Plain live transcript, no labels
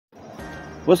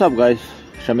What's up, guys?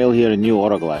 Shamil here in New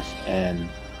Auto Glass, and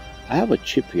I have a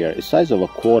chip here. It's size of a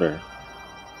quarter,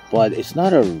 but it's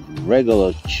not a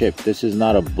regular chip. This is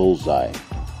not a bullseye.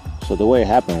 So the way it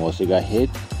happened was it got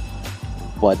hit,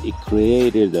 but it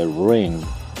created a ring.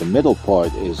 The middle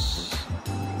part is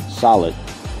solid,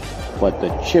 but the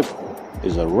chip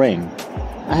is a ring.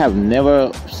 I have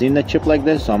never seen a chip like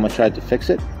this, so I'm gonna try to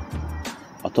fix it.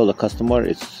 I told the customer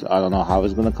I don't know how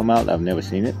it's gonna come out. I've never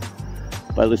seen it.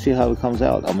 But let's see how it comes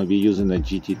out. I'm going to be using the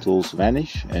GT Tools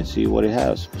Vanish and see what it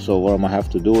has. So what I'm going to have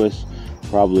to do is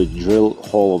probably drill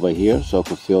hole over here so I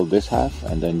could fill this half,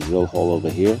 and then drill hole over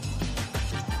here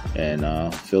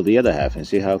and fill the other half and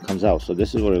see how it comes out. So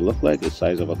this is what it looked like. It's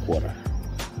size of a quarter.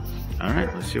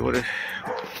 Alright, let's see what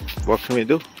can we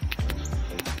do.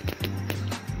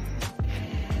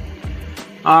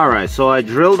 Alright, so I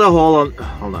drilled a hole on,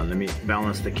 hold on, let me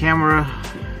balance the camera.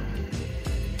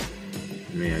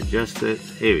 Let me adjust it.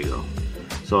 Here we go.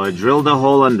 So I drilled a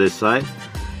hole on this side,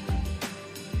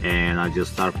 and I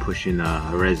just start pushing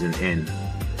the resin in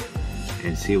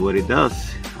and see what it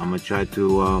does. I'm gonna try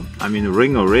to I mean, the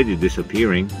ring already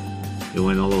disappearing. It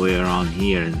went all the way around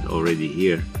here and already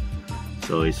here,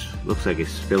 so it looks like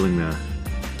it's filling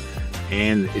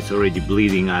and it's already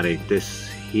bleeding out of this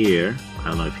here. I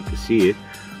don't know if you can see it.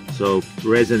 So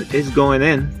resin is going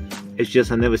in. It's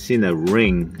just I never seen a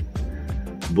ring.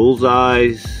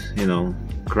 Bullseyes, you know,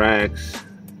 cracks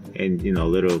and, you know,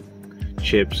 little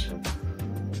chips,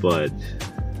 but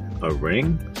a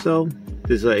ring. So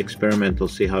this is an experimental,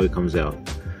 see how it comes out.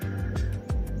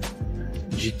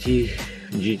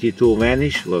 GT Tool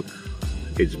Vanish, look,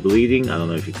 it's bleeding. I don't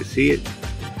know if you can see it.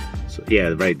 So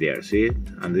yeah, right there, see it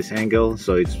on this angle.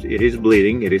 So it is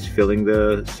bleeding. It is filling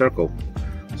the circle,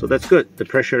 so that's good. The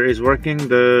pressure is working.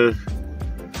 The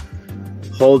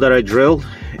hole that I drilled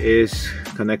is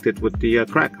connected with the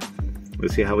crack. We'll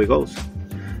see how it goes.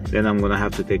 Then I'm gonna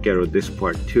have to take care of this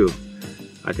part too.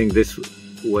 I think this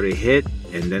what it hit,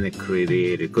 and then it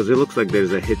created, because it looks like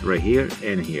there's a hit right here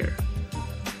and here.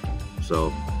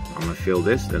 So I'm gonna fill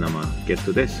this, then I'm gonna get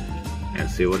to this and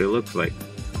see what it looks like.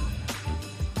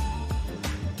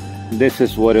 This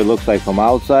is what it looks like from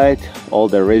outside. All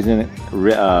the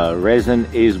resin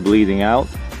is bleeding out,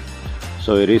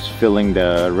 so it is filling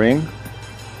the ring.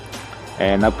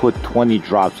 And I put 20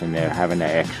 drops in there, having an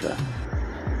extra,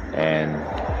 and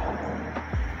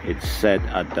it's set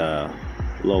at the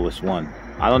lowest one.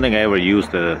 I don't think I ever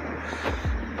used the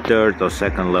third or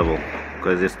second level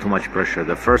because it's too much pressure.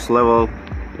 The first level,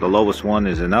 the lowest one,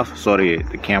 is enough. Sorry,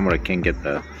 the camera can't get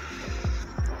the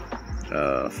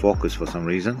focus for some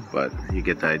reason, but you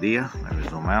get the idea. Let me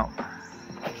zoom out.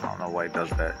 I don't know why it does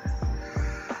that,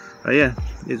 but yeah,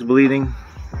 it's bleeding.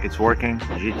 It's working.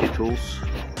 GT Tools.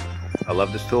 I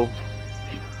love this tool.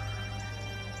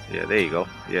 Yeah, there you go.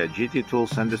 Yeah, GT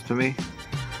Tools sent this to me,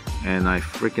 and I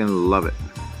freaking love it.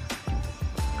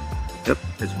 Yep,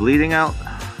 it's bleeding out.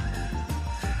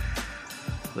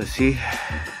 Let's see.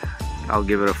 I'll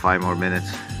give it 5 more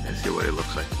minutes and see what it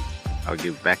looks like. I'll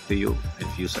give back to you in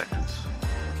a few seconds.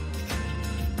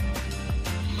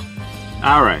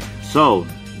 Alright, so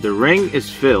the ring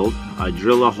is filled. I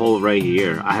drill a hole right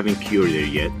here. I haven't cured it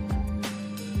yet.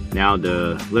 Now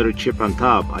the little chip on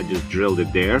top, I just drilled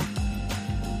it there,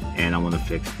 and I'm gonna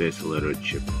fix this little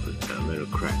chip, a little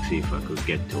crack, see if I could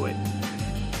get to it.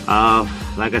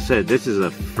 Like I said, this is the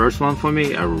first one for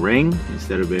me, a ring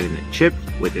instead of being a chip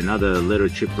with another little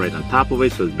chip right on top of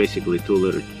it. So it's basically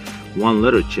one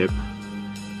little chip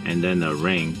and then a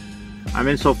ring. I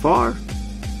mean, so far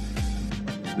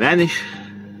Vanish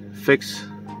fixed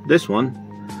this one,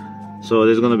 so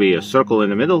there's gonna be a circle in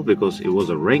the middle because it was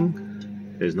a ring.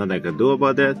 There's nothing I can do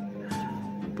about that,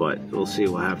 but we'll see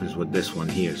what happens with this one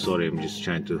here. Sorry, I'm just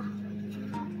trying to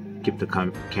keep the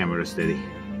camera steady.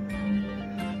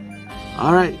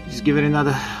 Alright, just give it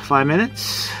another 5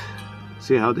 minutes,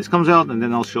 see how this comes out, and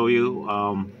then I'll show you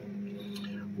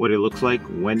what it looks like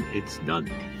when it's done.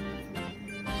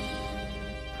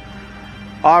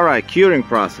 Alright, curing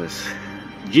process.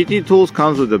 GT Tools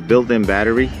comes with a built-in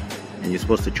battery, and you're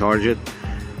supposed to charge it.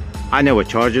 I never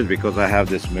charge it because I have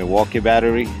this Milwaukee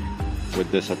battery with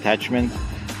this attachment.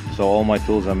 So all my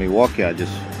tools are Milwaukee. I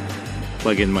just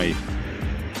plug in my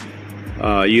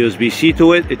USB-C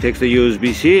to it. It takes the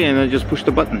USB-C, and I just push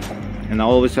the button. And I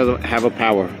always have a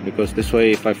power, because this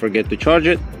way if I forget to charge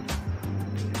it,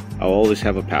 I'll always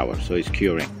have a power. So it's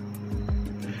curing.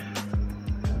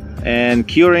 And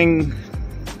curing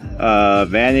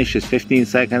Vanish is 15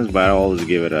 seconds, but I always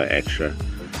give it an extra.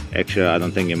 I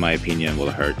don't think, in my opinion,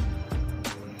 will hurt,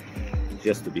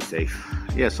 just to be safe.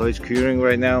 Yeah, so it's curing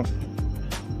right now.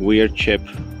 Weird chip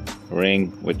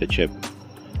ring with the chip.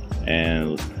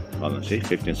 And hold on, see,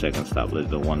 15 seconds stop. Let's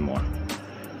do one more.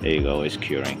 There you go, it's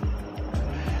curing.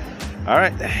 All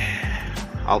right,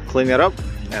 I'll clean it up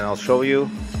and I'll show you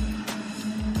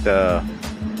the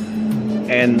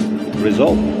end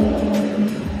result.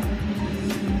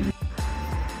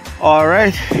 All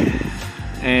right,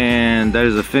 and that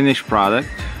is a finished product,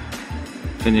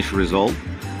 finished result.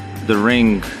 The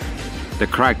ring, the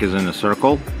crack is in a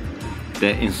circle.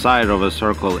 The inside of a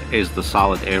circle is the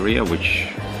solid area, which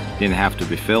didn't have to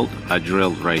be filled. I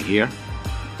drilled right here.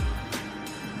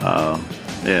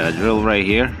 Yeah, I drilled right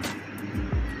here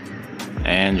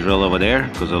and drill over there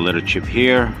because a little chip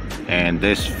here, and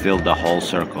this filled the whole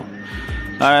circle.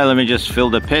 All right, let me just fill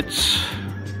the pits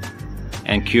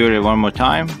and cure it one more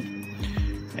time,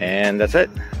 and that's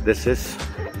it. This is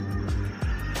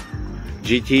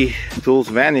GT Tools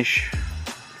Vanish.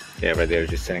 Yeah, right there,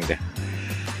 just sitting there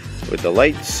with the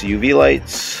lights, UV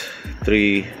lights,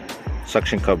 3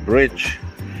 suction cup bridge.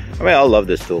 I mean, I love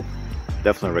this tool.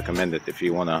 Definitely recommend it if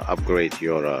you want to upgrade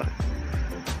your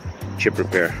chip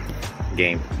repair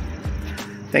game.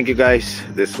 Thank you guys.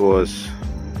 This was,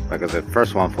 like I said,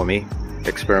 first one for me,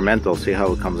 experimental. See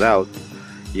how it comes out.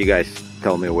 You guys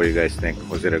tell me what you guys think.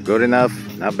 Was it a good enough?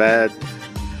 Not bad?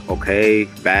 Okay?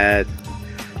 Bad?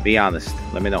 Be honest.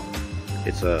 Let me know.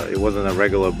 It wasn't a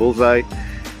regular bullseye.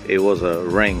 It was a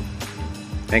ring.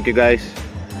 Thank you guys,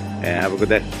 and have a good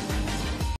day.